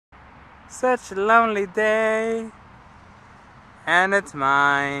Such a lonely day, and it's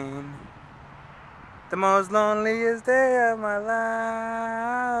mine. The most loneliest day of my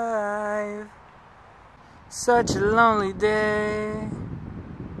life. Such a lonely day,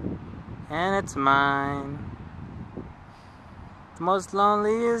 and it's mine. The most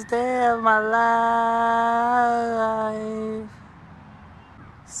loneliest day of my life.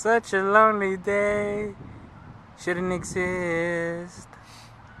 Such a lonely day shouldn't exist.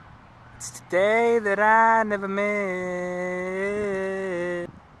 It's the day that I never missed.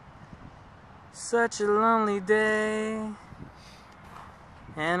 Such a lonely day,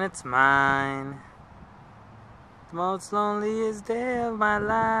 and it's mine. The most loneliest day of my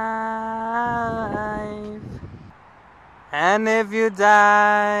life. And if you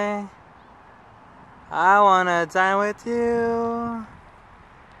die, I wanna die with you.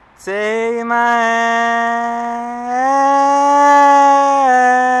 Take my hand.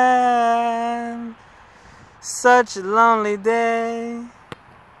 Such a lonely day,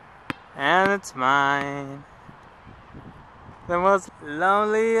 and it's mine. The most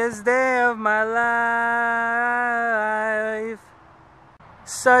loneliest day of my life.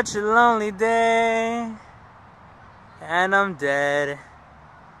 Such a lonely day, and I'm dead.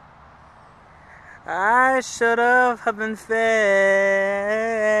 I should have been fed.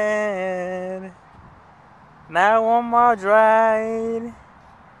 Now I'm all dried,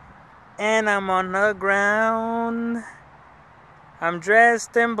 and I'm on the ground. I'm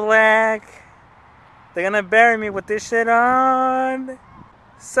dressed in black. They're gonna bury me with this shit on.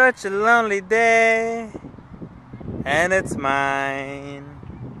 Such a lonely day, and it's mine.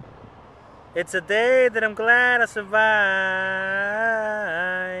 It's a day that I'm glad I survived.